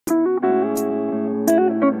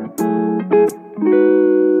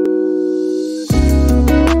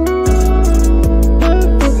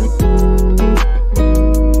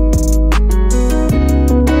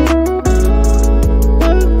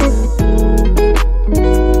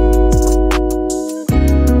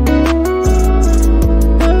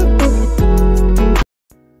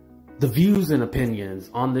views and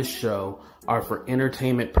opinions on this show are for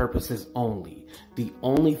entertainment purposes only. The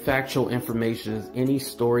only factual information is any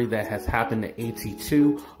story that has happened to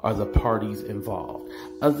AT2 or the parties involved.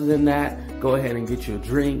 Other than that, go ahead and get you a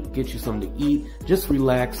drink, get you something to eat, just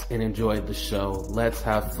relax and enjoy the show. Let's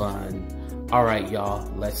have fun. All right, y'all,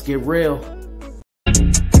 let's get real.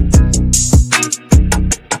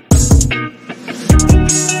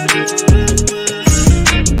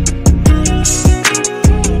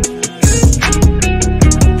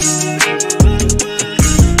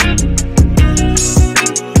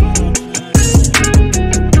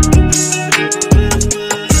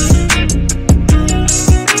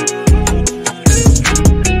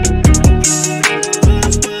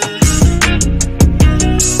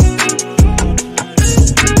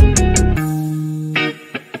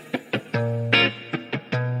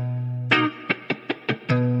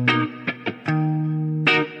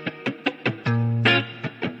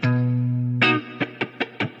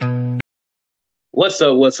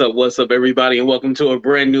 What's up, everybody, and welcome to a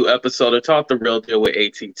brand new episode of Talk the Real Deal with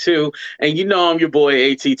AT2. And you know I'm your boy,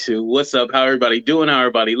 AT2. What's up? How everybody doing? How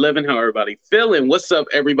everybody living? How everybody feeling? What's up,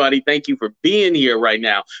 everybody? Thank you for being here right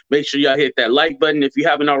now. Make sure y'all hit that like button. If you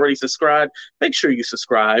haven't already subscribed, make sure you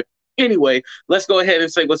subscribe. Anyway, let's go ahead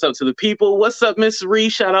and say what's up to the people. What's up, Miss Ree?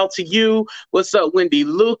 Shout out to you. What's up, Wendy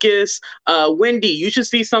Lucas? Wendy, you should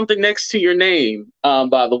see something next to your name,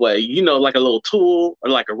 by the way. You know, like a little tool or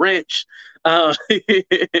like a wrench.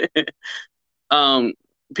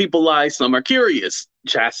 People lie, some are curious.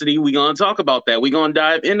 Chastity, we gonna talk about that. We gonna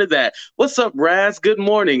dive into that. What's up, Raz? Good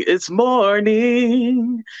morning. It's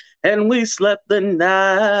morning, and we slept the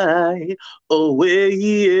night away.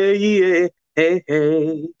 Yeah.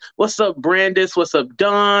 Hey. What's up, Brandis? What's up,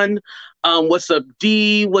 Don? What's up,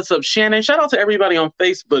 D? What's up, Shannon? Shout out to everybody on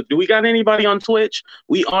Facebook. Do we got anybody on Twitch?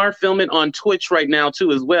 We are filming on Twitch right now,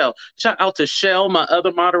 too, as well. Shout out to Shell, my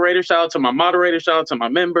other moderator. Shout out to my moderator. Shout out to my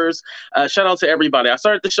members. Shout out to everybody. I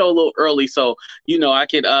started the show a little early, so, you know, I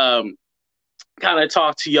could kind of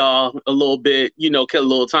talk to y'all a little bit, you know, kill a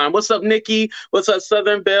little time. What's up, Nikki? What's up,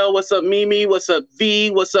 Southern Belle? What's up, Mimi? What's up, V?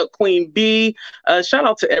 What's up, Queen B? Shout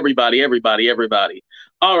out to everybody.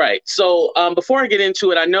 All right, so before I get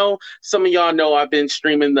into it, I know some of y'all know I've been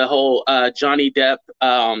streaming the whole Johnny Depp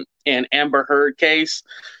and Amber Heard case.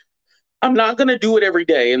 I'm not going to do it every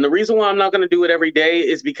day, and the reason why I'm not going to do it every day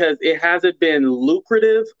is because it hasn't been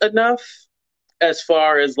lucrative enough as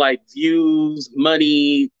far as like views,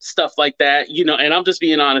 money, stuff like that, you know, and I'm just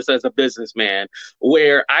being honest as a businessman,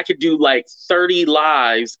 where I could do like 30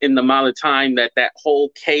 lives in the amount of time that whole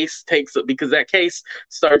case takes, because that case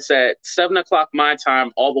starts at 7 o'clock my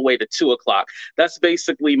time all the way to 2 o'clock. That's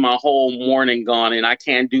basically my whole morning gone, and I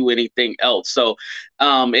can't do anything else. So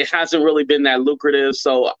it hasn't really been that lucrative.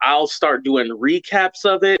 So I'll start doing recaps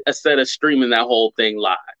of it instead of streaming that whole thing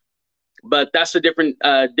live. But that's a different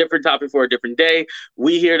topic for a different day.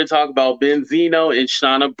 We here to talk about Benzino and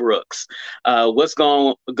Shauna Brooks. What's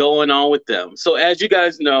going on with them? So as you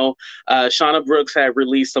guys know, Shauna Brooks had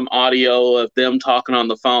released some audio of them talking on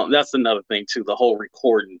the phone. That's another thing too, the whole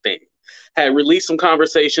recording thing. Had released some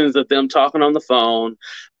conversations of them talking on the phone.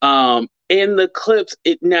 In the clips,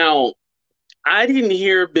 now I didn't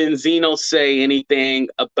hear Benzino say anything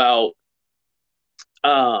about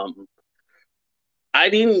I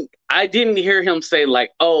didn't hear him say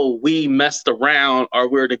like, oh, we messed around or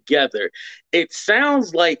we're together. It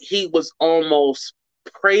sounds like he was almost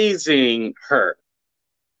praising her.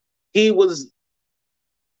 He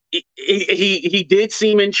did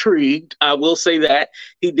seem intrigued. I will say that.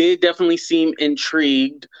 He did definitely seem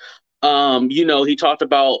intrigued. You know, he talked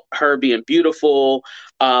about her being beautiful.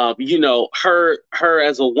 You know, her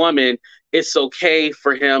as a woman, it's okay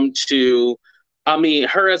for him to, I mean,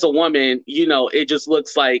 her as a woman, you know, it just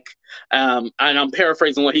looks like, and I'm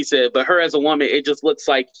paraphrasing what he said, but her as a woman, it just looks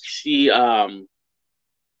like she, you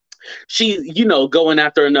know, going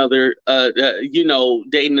after another, you know,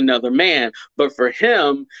 dating another man. But for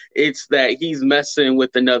him, it's that he's messing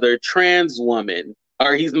with another trans woman,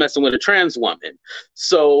 or he's messing with a trans woman.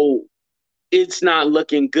 So it's not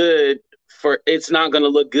looking good. It's not going to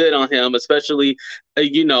look good on him, especially,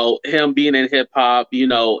 you know, him being in hip hop, you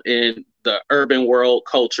know, in the urban world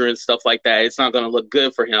culture and stuff like that. It's not going to look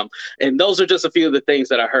good for him. And those are just a few of the things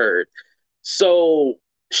that I heard. So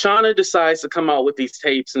Shauna decides to come out with these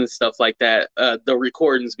tapes and stuff like that, the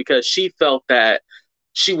recordings, because she felt that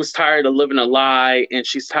she was tired of living a lie, and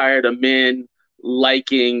she's tired of men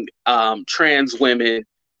liking trans women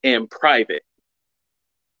in private.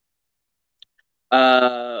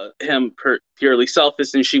 him purely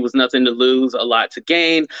selfish, and she was nothing to lose, a lot to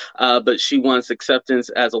gain. But she wants acceptance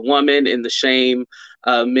as a woman and the shame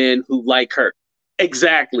men who like her.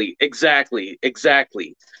 Exactly, exactly,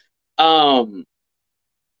 exactly. Um,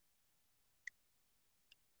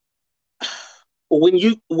 when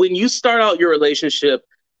you start out your relationship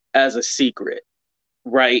as a secret,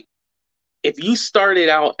 right? If you started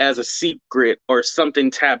out as a secret or something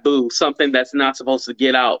taboo, something that's not supposed to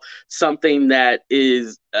get out, something that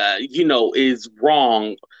is, is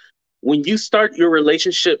wrong, when you start your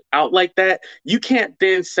relationship out like that, you can't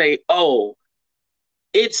then say, oh,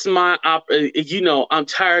 it's I'm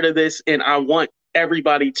tired of this and I want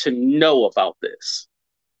everybody to know about this.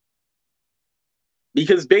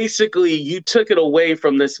 Because basically you took it away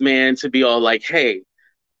from this man to be all like, hey,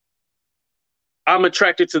 I'm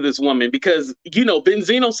attracted to this woman because,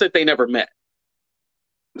 Benzino said they never met.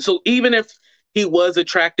 So even if he was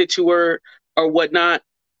attracted to her or whatnot,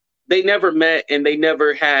 they never met and they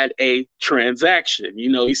never had a transaction.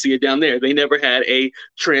 You see it down there. They never had a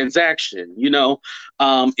transaction.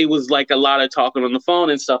 It was like a lot of talking on the phone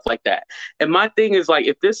and stuff like that. And my thing is like,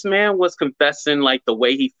 if this man was confessing like the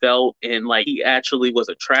way he felt and like he actually was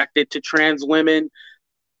attracted to trans women,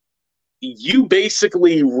 you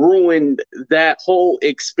basically ruined that whole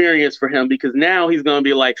experience for him, because now he's going to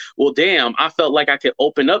be like, well, damn, I felt like I could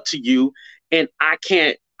open up to you and I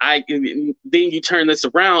can't. Then you turn this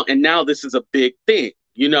around and now this is a big thing,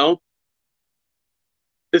 The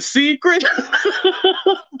secret.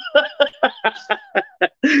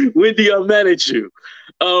 Wendy, I'm mad at you.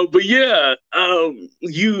 But yeah,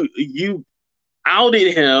 you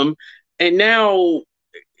outed him and now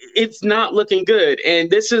it's not looking good. And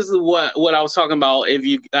this is what I was talking about. If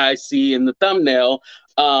you guys see in the thumbnail,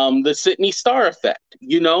 the SIDNEY STARR effect,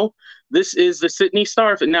 this is the SIDNEY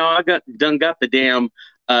STARR effect. Now I got the damn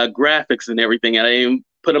graphics and everything, and I didn't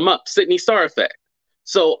put them up. SIDNEY STARR effect.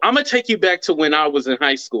 So I'm going to take you back to when I was in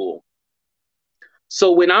high school.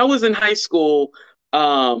 So when I was in high school,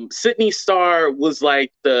 SIDNEY STARR was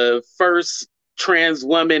like the first trans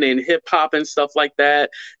woman in hip hop and stuff like that.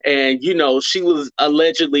 And, she was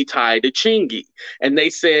allegedly tied to Chingy. And they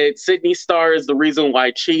said SIDNEY STARR is the reason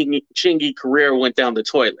why Chingy career went down the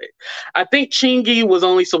toilet. I think Chingy was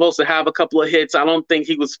only supposed to have a couple of hits. I don't think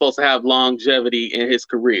he was supposed to have longevity in his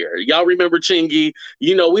career. Y'all remember Chingy?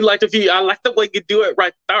 We like I like the way you do it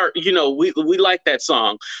right there. We like that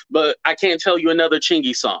song, but I can't tell you another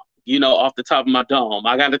Chingy song, off the top of my dome.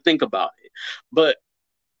 I got to think about it. But,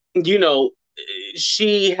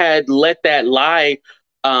 she had let that lie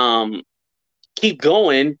keep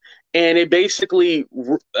going, and it basically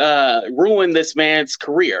ruined this man's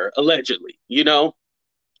career, allegedly.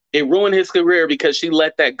 It ruined his career because she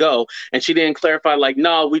let that go and she didn't clarify, like,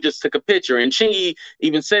 no, we just took a picture. And Chingy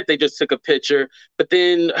even said they just took a picture, but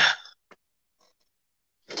then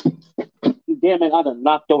damn it, I done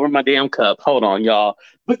knocked over my damn cup. Hold on, y'all.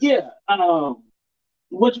 But yeah,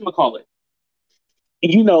 whatchamacallit?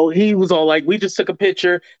 He was all like, we just took a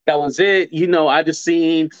picture. That was it. I just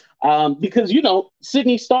seen, because,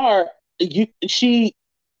 SIDNEY STARR, she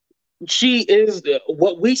is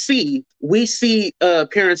what we see. We see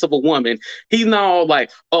appearance of a woman. He's not all like,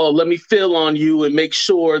 oh, let me feel on you and make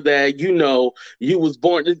sure that, you was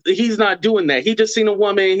born. He's not doing that. He just seen a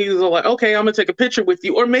woman. He was all like, okay, I'm going to take a picture with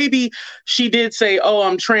you. Or maybe she did say, oh,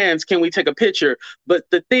 I'm trans. Can we take a picture? But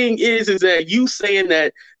the thing is that you saying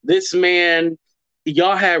that this man,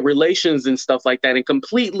 y'all had relations and stuff like that and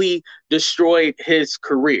completely destroyed his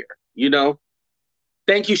career,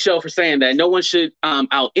 Thank you, Shell, for saying that. No one should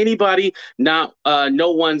out anybody, not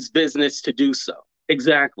no one's business to do so.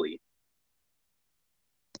 Exactly.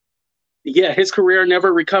 Yeah, his career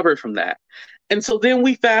never recovered from that. And so then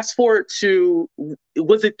we fast forward to,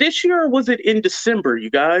 was it this year or was it in December,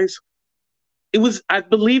 you guys? I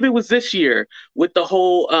believe it was this year with the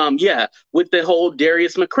whole, with the whole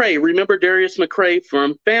Darius McCray. Remember Darius McCray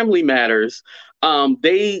from Family Matters?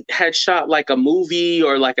 They had shot like a movie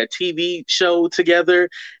or like a TV show together.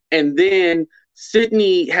 And then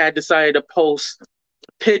SIDNEY had decided to post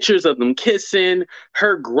pictures of them kissing,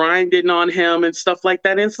 her grinding on him and stuff like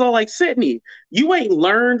that. And so like, SIDNEY, you ain't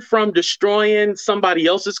learned from destroying somebody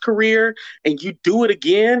else's career and you do it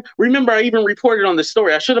again. Remember, I even reported on the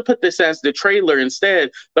story. I should have put this as the trailer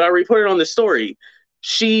instead, but I reported on the story.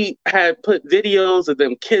 She had put videos of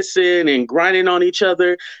them kissing and grinding on each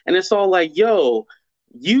other. And it's all like, yo,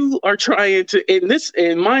 you are trying to,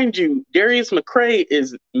 and mind you, Darius McCray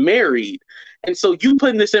is married. And so you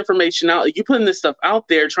putting this information out, you putting this stuff out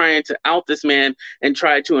there, trying to out this man and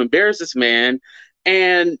try to embarrass this man.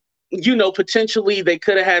 And you know, potentially they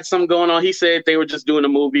could have had something going on. He said they were just doing a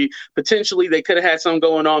movie. Potentially they could have had something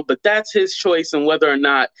going on, but that's his choice and whether or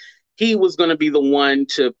not he was going to be the one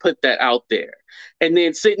to put that out there. And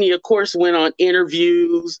then Sydney, of course, went on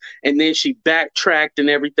interviews and then she backtracked and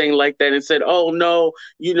everything like that and said, oh, no,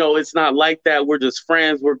 you know, it's not like that. We're just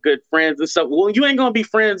friends. We're good friends and stuff. Well, you ain't going to be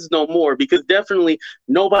friends no more because definitely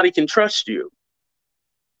nobody can trust you.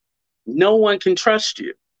 No one can trust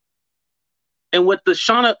you. And with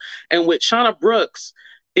Shauna Brooks,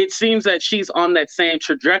 it seems that she's on that same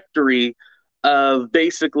trajectory of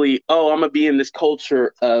basically, oh, I'm gonna be in this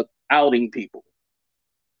culture of outing people.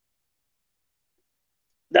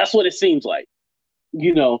 That's what it seems like.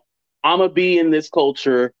 You know, I'm gonna be in this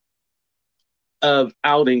culture of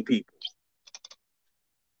outing people.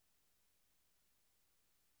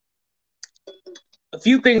 A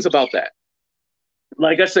few things about that.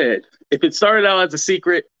 Like I said, if it started out as a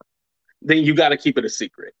secret, then you got to keep it a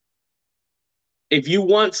secret. If you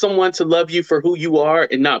want someone to love you for who you are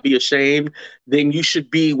and not be ashamed, then you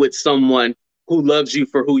should be with someone who loves you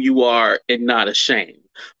for who you are and not ashamed.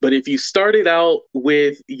 But if you started out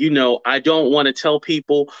with, you know, I don't want to tell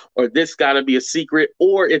people, or this got to be a secret,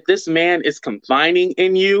 or if this man is confining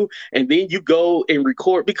in you and then you go and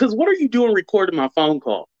record, because what are you doing recording my phone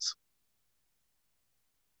calls?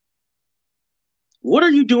 What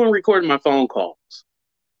are you doing recording my phone calls?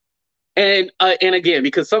 And again,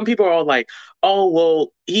 because some people are all like, oh,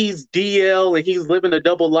 well, he's DL and he's living a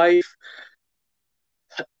double life.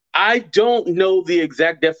 I don't know the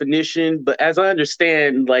exact definition, but as I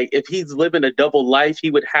understand, like if he's living a double life,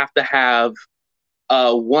 he would have to have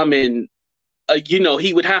a woman. You know,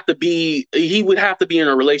 he would have to be in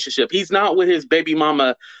a relationship. He's not with his baby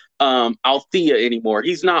mama, Althea anymore.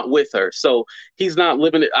 He's not with her, so he's not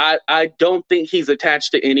living it. I don't think he's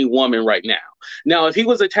attached to any woman right now. Now, if he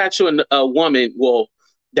was attached to a woman, well,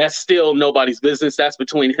 that's still nobody's business. That's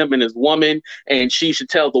between him and his woman, and she should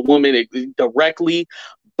tell the woman directly.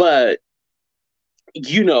 But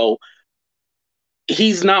you know,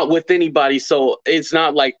 he's not with anybody, so it's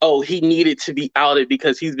not like, oh, he needed to be outed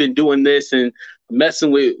because he's been doing this and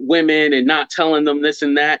messing with women and not telling them this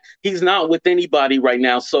and that. He's not with anybody right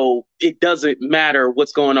now, so it doesn't matter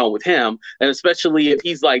what's going on with him, and especially if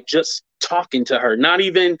he's like just talking to her. Not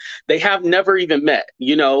even, they have never even met,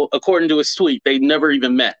 you know, according to his tweet, they never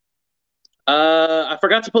even met. I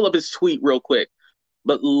forgot to pull up his tweet real quick.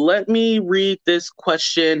 But let me read this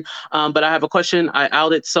question. But I have a question. I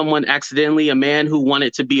outed someone accidentally. A man who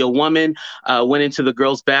wanted to be a woman went into the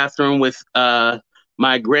girls' bathroom with my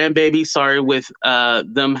grandbaby. Sorry, with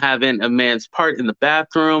them having a man's part in the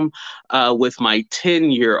bathroom with my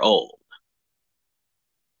 10-year-old.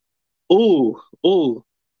 Ooh.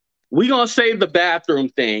 We gonna save the bathroom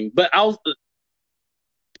thing, but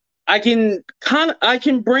I can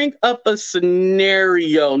bring up a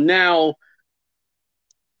scenario now.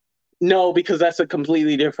 No, because that's a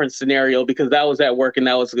completely different scenario, because that was at work and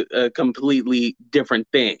that was a completely different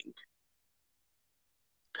thing.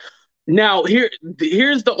 Now, here's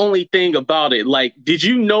the only thing about it. Like, did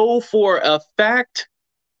you know for a fact,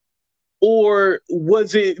 or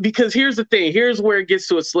was it, because here's the thing. Here's where it gets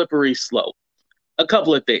to a slippery slope. A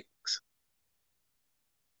couple of things.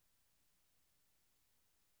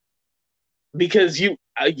 Because you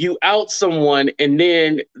out someone and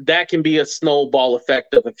then that can be a snowball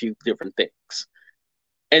effect of a few different things.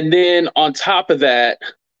 And then on top of that,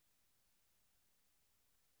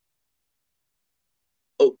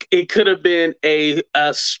 it could have been a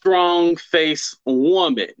strong face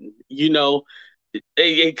woman, you know.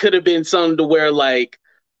 It could have been something to where like,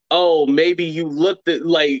 oh, maybe you looked at,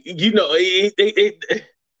 like, you know,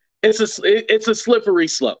 it's a slippery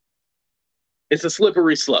slope. It's a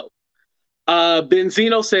slippery slope.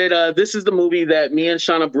 Benzino said, this is the movie that me and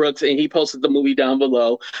Shauna Brooks, and he posted the movie down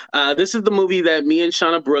below. This is the movie that me and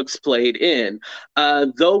Shauna Brooks played in.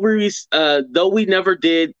 Though we never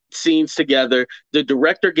did scenes together, the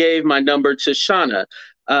director gave my number to Shauna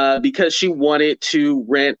because she wanted to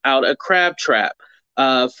rent out a crab trap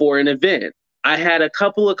for an event. I had a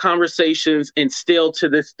couple of conversations, and still to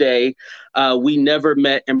this day, we never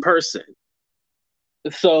met in person.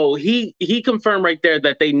 So he confirmed right there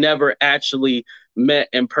that they never actually met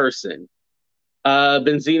in person.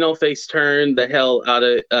 Benzino face turned the hell out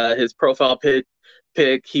of his profile pic.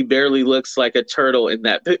 He barely looks like a turtle in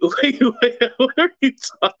that pic. Wait, what are you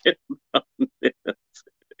talking about?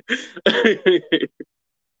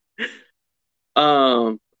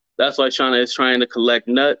 That's why Shauna is trying to collect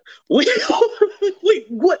nut. Wait,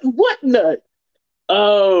 what nut?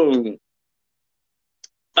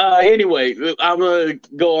 Anyway, I'm gonna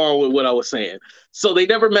go on with what I was saying. So they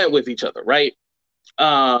never met with each other, right?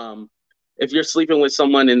 Um, if you're sleeping with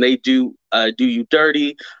someone and they do you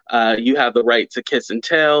dirty, you have the right to kiss and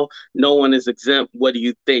tell. No one is exempt. What do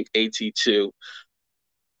you think, AT2?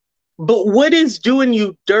 But what is doing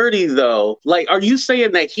you dirty though? Like, are you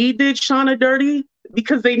saying that he did Shauna dirty?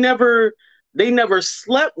 Because they never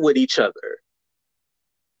slept with each other.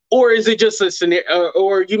 Or is it just a scenario,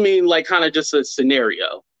 or you mean like kind of just a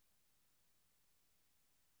scenario?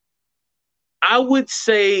 I would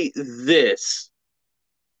say this.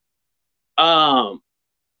 Um,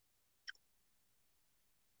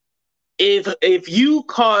 if you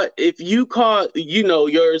caught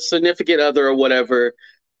your significant other or whatever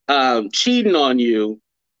cheating on you,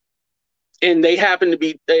 and they happen to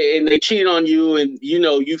be and they cheat on you, and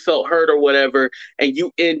you felt hurt or whatever, and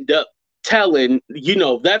you end up telling,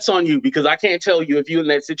 that's on you, because I can't tell you if you're in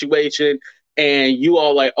that situation and you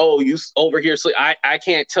all like, oh, you over here, so I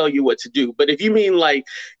can't tell you what to do. But if you mean like,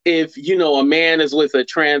 if a man is with a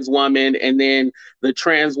trans woman and then the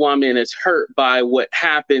trans woman is hurt by what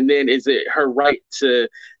happened, then is it her right to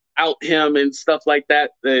out him and stuff like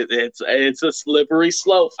that? It's a slippery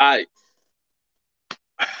slope.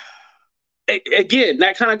 Again,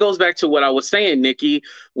 that kind of goes back to what I was saying, Nikki,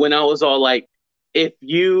 when I was all like, if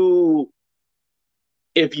you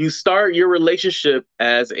start your relationship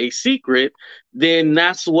as a secret, then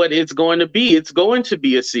that's what it's going to be. It's going to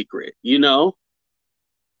be a secret,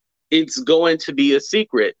 It's going to be a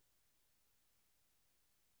secret.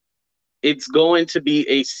 It's going to be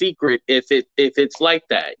a secret if it's like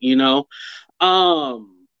that. I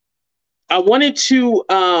wanted to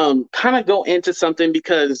kind of go into something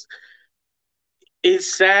because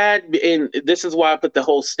it's sad, and this is why I put the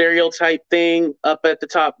whole stereotype thing up at the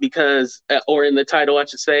top, because or in the title I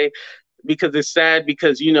should say, because it's sad,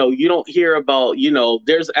 because you don't hear about,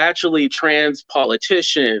 there's actually trans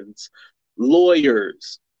politicians,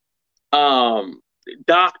 lawyers, um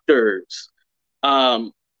doctors,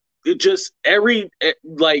 um just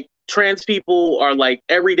like trans people are like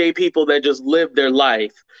everyday people that just live their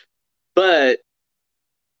life. But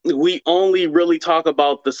we only really talk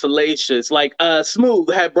about the salacious. Like Smooth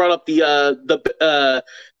had brought up the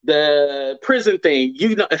prison thing.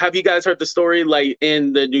 Have you guys heard the story? Like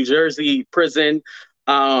in the New Jersey prison,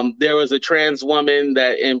 there was a trans woman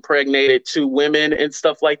that impregnated two women and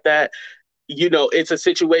stuff like that. It's a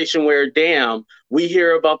situation where, damn, we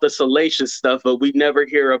hear about the salacious stuff, but we never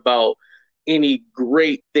hear about any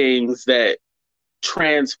great things that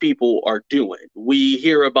trans people are doing. We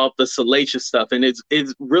hear about the salacious stuff, and it's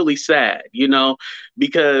really sad,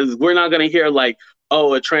 because we're not going to hear like,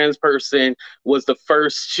 oh, a trans person was the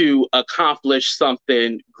first to accomplish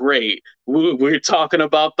something great. We're talking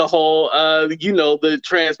about the whole, the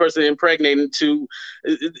trans person impregnating two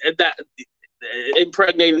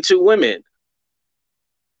women.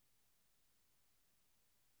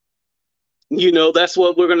 That's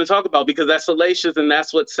what we're going to talk about, because that's salacious and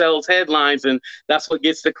that's what sells headlines and that's what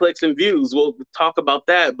gets the clicks and views. We'll talk about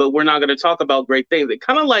that, but we're not going to talk about great things. It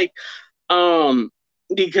kind of like, um,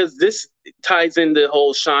 because this ties in the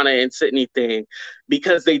whole Shauna and Sydney thing,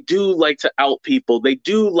 because they do like to out people. They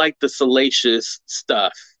do like the salacious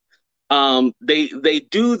stuff. They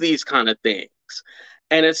do these kind of things.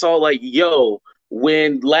 And it's all like, yo,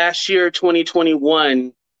 when last year,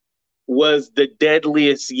 2021, was the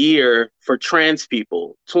deadliest year for trans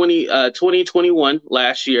people. 2021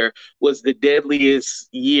 last year was the deadliest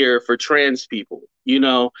year for trans people,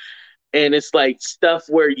 and it's like stuff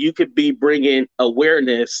where you could be bringing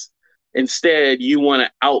awareness. Instead, you want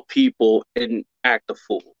to out people and act a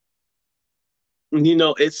fool.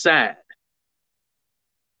 It's sad.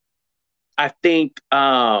 I think,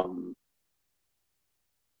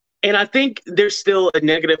 and I think there's still a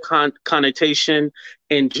negative connotation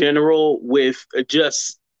in general with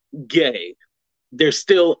just gay. There's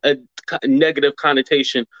still a negative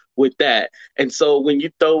connotation with that. And so when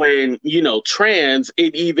you throw in, trans,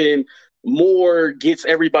 it even more gets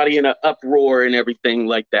everybody in an uproar and everything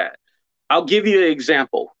like that. I'll give you an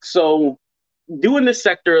example. So doing the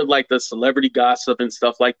sector of like the celebrity gossip and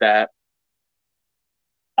stuff like that,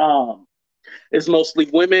 um, it's mostly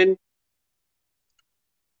women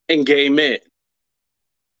and gay men.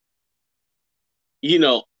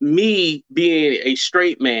 Me being a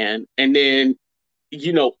straight man, and then,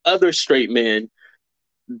 other straight men,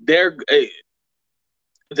 they're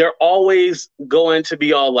they're always going to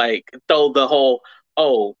be all like, throw the whole,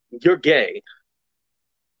 oh, you're gay.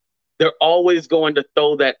 They're always going to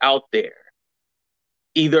throw that out there,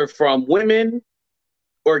 either from women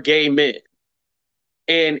or gay men.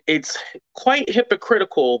 And it's quite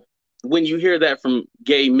hypocritical when you hear that from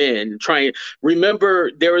gay men.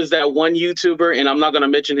 Remember, there was that one YouTuber, and I'm not going to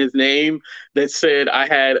mention his name, that said I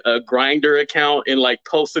had a Grinder account and like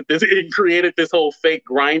posted this and created this whole fake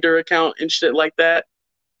Grinder account and shit like that.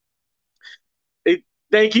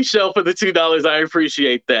 Thank you, Shell, for the $2. I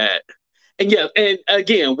appreciate that. And yeah, and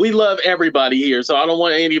again, we love everybody here, so I don't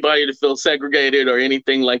want anybody to feel segregated or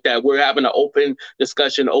anything like that. We're having an open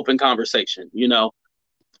discussion, open conversation, you know.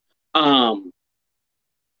 Um,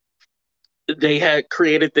 they had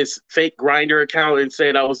created this fake Grinder account and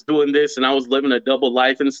said I was doing this and I was living a double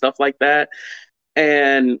life and stuff like that.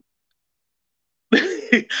 And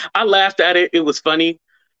I laughed at it. It was funny.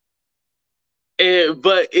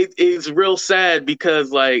 But it is real sad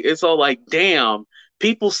because like it's all like, damn,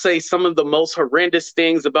 people say some of the most horrendous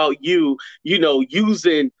things about you, you know,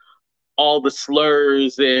 using all the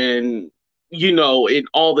slurs and you know, and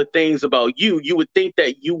all the things about you. You would think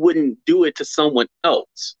that you wouldn't do it to someone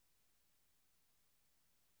else.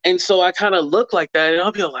 And so I kind of look like that and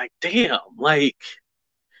I'll be like, damn, like,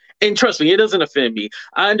 and trust me, it doesn't offend me.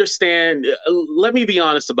 I understand. Let me be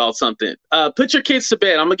honest about something. Put your kids to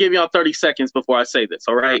bed. I'm going to give y'all 30 seconds before I say this.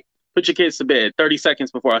 All right. Put your kids to bed. 30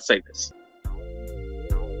 seconds before I say this.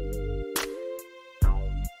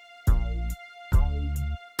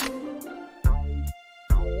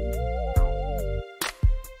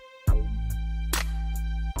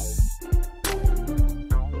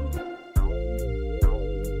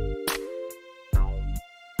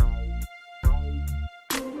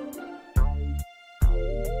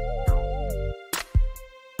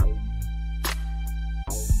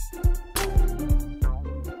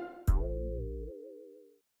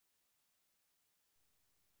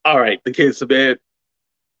 All right, the kids to bed.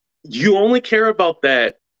 You only care about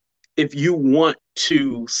that if you want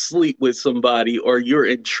to sleep with somebody or you're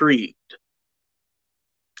intrigued.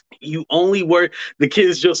 You only worry. The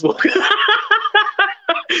kids just woke.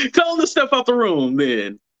 Tell them to step out the room,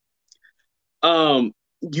 then.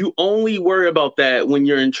 You only worry about that when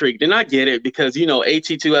you're intrigued, and I get it because you know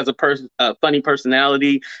AT2 has a funny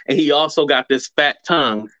personality, and he also got this fat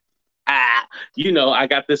tongue. You know, I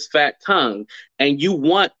got this fat tongue, and you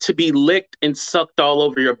want to be licked and sucked all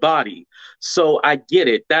over your body. So I get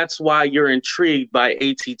it. That's why you're intrigued by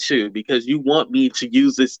AT2, because you want me to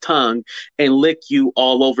use this tongue and lick you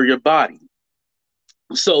all over your body.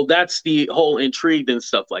 So that's the whole intrigue and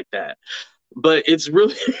stuff like that. But it's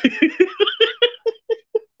really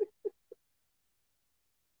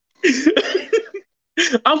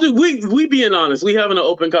we being honest. We having an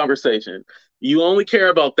open conversation. You only care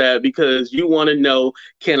about that because you want to know,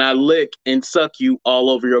 can I lick and suck you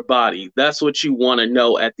all over your body? That's what you want to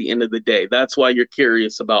know at the end of the day. That's why you're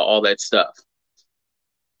curious about all that stuff.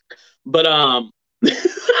 But I'll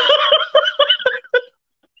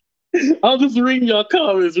just read y'all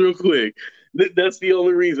comments real quick. That's the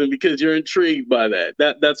only reason, because you're intrigued by that.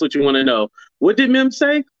 That's what you want to know. What did Mim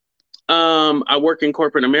say? I work in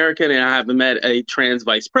corporate America and I haven't met a trans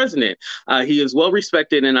vice president. He is well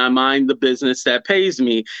respected and I mind the business that pays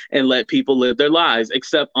me and let people live their lives,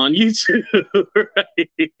 except on YouTube.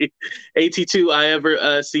 Right? AT2, I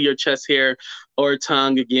ever see your chest hair or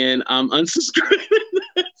tongue again, I'm unsubscribing.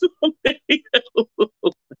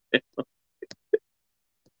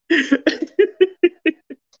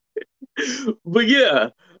 But yeah,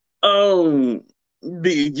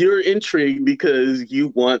 you're intrigued because you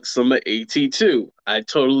want some AT2. I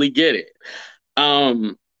totally get it.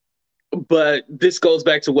 But this goes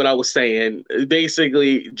back to what I was saying.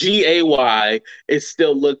 Basically, GAY is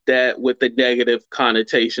still looked at with a negative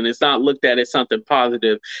connotation. It's not looked at as something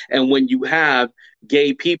positive. And when you have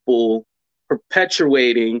gay people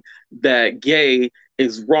perpetuating that gay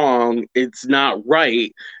is wrong, it's not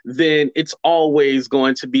right, then it's always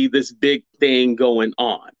going to be this big thing going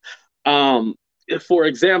on. For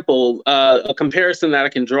example, a comparison that I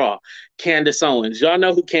can draw, Candace Owens. Y'all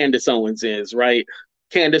know who Candace Owens is, right?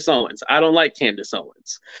 Candace Owens. I don't like Candace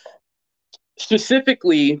Owens.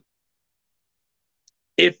 Specifically,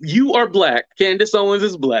 if you are black, Candace Owens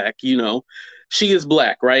is black, you know, she is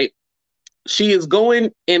black, right? She is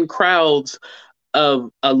going in crowds of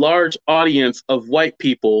a large audience of white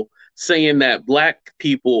people saying that black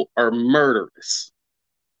people are murderous.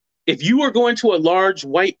 If you are going to a large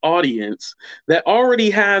white audience that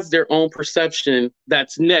already has their own perception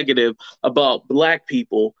that's negative about black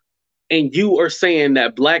people, and you are saying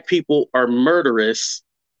that black people are murderous,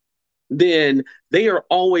 then they are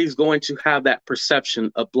always going to have that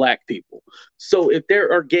perception of black people. So if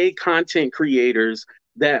there are gay content creators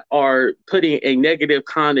that are putting a negative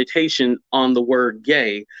connotation on the word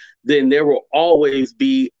gay, then there will always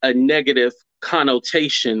be a negative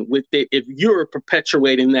connotation with it if you're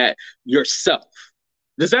perpetuating that yourself.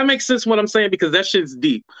 Does that make sense what I'm saying? Because that shit's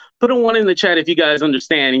deep. Put a one in the chat if you guys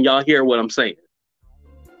understand and y'all hear what I'm saying.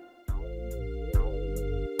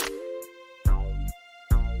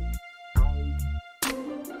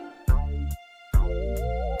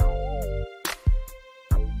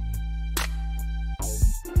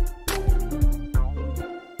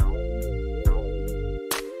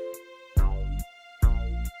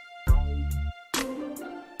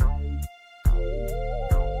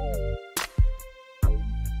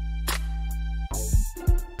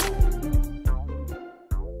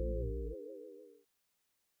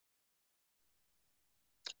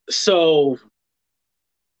 So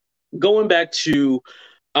going back to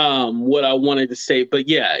what I wanted to say, but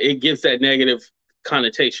yeah, it gives that negative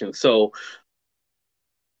connotation. So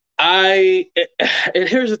and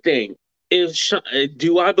here's the thing.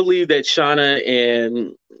 Do I believe that Shauna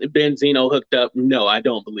and Benzino hooked up? No, I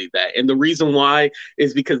don't believe that. And the reason why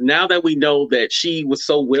is because now that we know that she was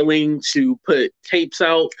so willing to put tapes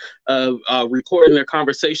out of recording their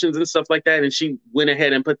conversations and stuff like that, and she went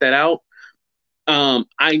ahead and put that out,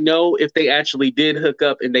 I know if they actually did hook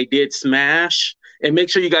up and they did smash, and make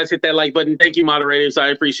sure you guys hit that like button. Thank you, moderators. I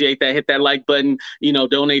appreciate that. Hit that like button,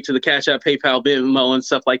 donate to the Cash App, PayPal, Venmo, and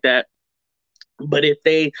stuff like that. But if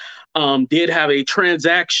they did have a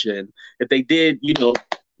transaction, if they did,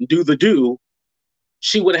 do the do,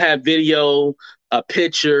 she would have had video, a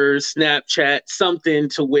picture, Snapchat, something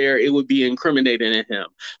to where it would be incriminating in him.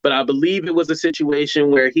 But I believe it was a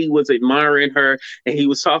situation where he was admiring her and he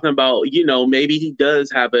was talking about, maybe he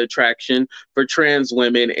does have an attraction for trans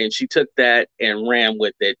women, and she took that and ran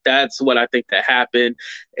with it. That's what I think that happened.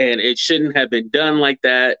 And it shouldn't have been done like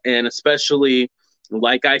that. And especially,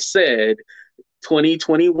 like I said,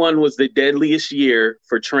 2021 was the deadliest year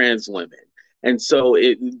for trans women. And so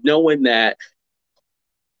knowing that,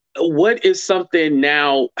 what if something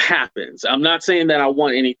now happens? I'm not saying that I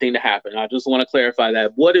want anything to happen. I just want to clarify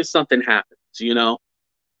that. What if something happens,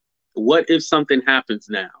 What if something happens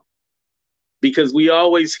now? Because we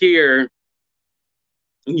always hear,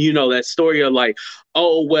 that story of like,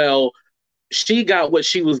 oh, well, she got what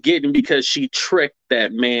she was getting because she tricked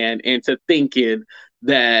that man into thinking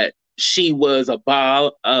that she was a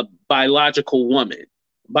biological woman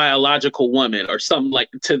or something like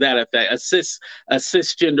to that effect, a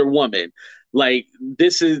cisgender woman. Like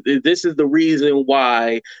this is the reason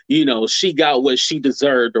why, she got what she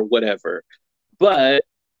deserved or whatever. But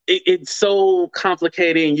it's so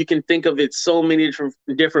complicated, and you can think of it so many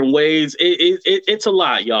different ways. It's a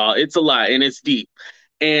lot, y'all. It's a lot, and it's deep.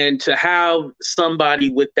 And to have somebody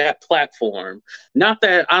with that platform, not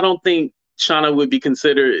that I don't think Shauna would be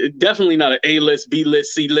considered, definitely not an A-list,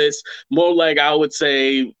 B-list, C-list. More like I would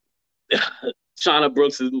say Shauna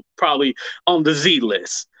Brooks is probably on the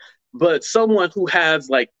Z-list. But someone who has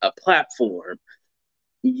like a platform,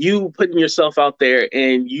 you putting yourself out there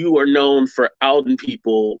and you are known for outing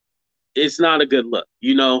people, it's not a good look,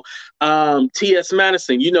 T.S.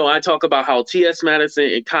 Madison, I talk about how T.S. Madison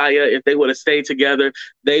and Kaya, if they would have stayed together,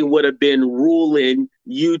 they would have been ruling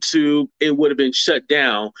YouTube. It would have been shut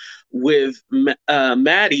down. With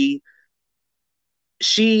Maddie,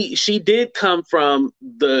 she did come from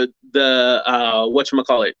the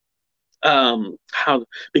whatchamacallit,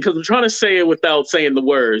 because I'm trying to say it without saying the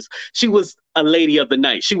words. She was a lady of the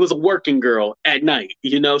night. She was a working girl at night.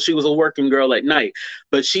 She was a working girl at night.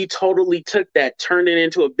 But she totally took that, turned it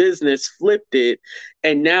into a business, flipped it,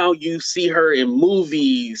 and now you see her in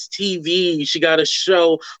movies, TV. She got a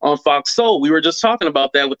show on Fox Soul. We were just talking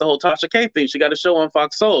about that with the whole Tasha K thing. She got a show on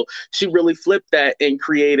Fox Soul. She really flipped that and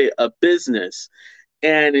created a business.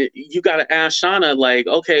 And you got to ask Shauna, like,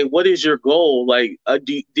 okay, what is your goal? Like,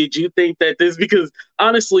 did you think that this, because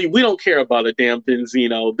honestly, we don't care about a damn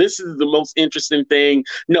Benzino. This is the most interesting thing.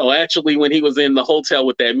 No, actually, when he was in the hotel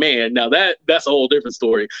with that man, now that's a whole different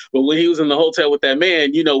story. But when he was in the hotel with that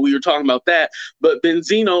man, we were talking about that. But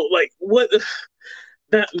Benzino, like, what?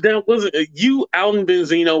 That wasn't, you outing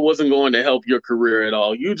Benzino wasn't going to help your career at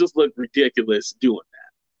all. You just look ridiculous doing that.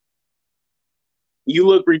 You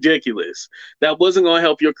look ridiculous. That wasn't going to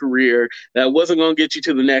help your career. That wasn't going to get you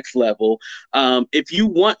to the next level. If you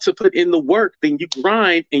want to put in the work, then you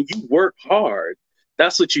grind and you work hard.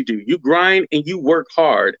 That's what you do. You grind and you work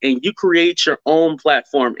hard, and you create your own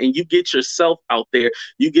platform, and you get yourself out there.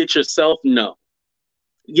 You get yourself known.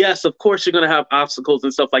 Yes, of course, you're going to have obstacles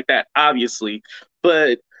and stuff like that, obviously,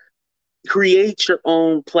 but create your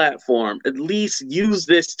own platform. At least use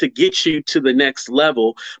this to get you to the next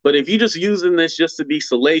level. But if you're just using this just to be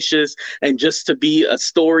salacious and just to be a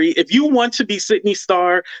story, if you want to be SIDNEY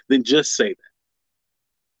Starr, then just say that.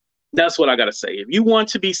 That's what I gotta say. If you want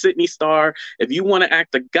to be Sydney Starr, if you want to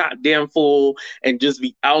act a goddamn fool and just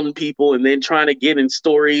be outing people and then trying to get in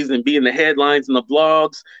stories and be in the headlines and the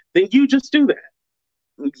blogs, then you just do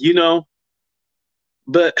that. You know?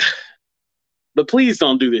 But please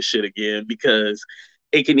don't do this shit again, because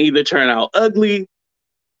it can either turn out ugly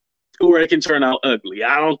or it can turn out ugly.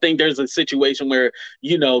 I don't think there's a situation where,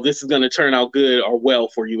 this is going to turn out good or well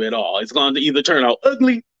for you at all. It's going to either turn out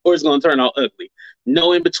ugly or it's going to turn out ugly.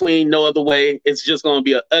 No in between, no other way. It's just going to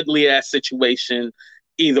be an ugly ass situation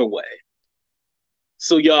either way.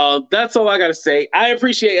 So, y'all, that's all I got to say. I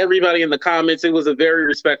appreciate everybody in the comments. It was a very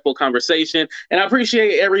respectful conversation, and I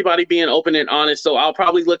appreciate everybody being open and honest. So I'll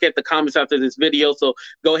probably look at the comments after this video. So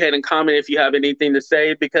go ahead and comment if you have anything to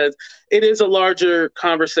say, because it is a larger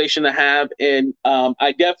conversation to have. And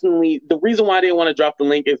the reason why I didn't want to drop the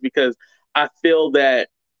link is because I feel that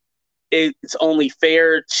it's only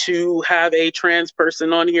fair to have a trans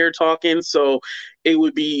person on here talking. So it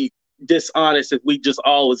would be dishonest if we just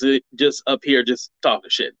always just up here just talking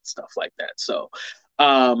shit and stuff like that. So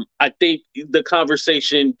I think the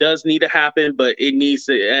conversation does need to happen, but it needs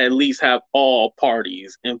to at least have all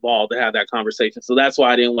parties involved to have that conversation. So that's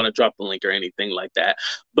why I didn't want to drop the link or anything like that.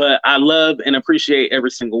 But I love and appreciate every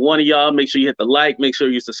single one of y'all. Make sure you hit the like, make sure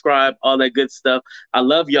you subscribe, all that good stuff. I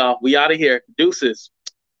love y'all. We out of here. Deuces.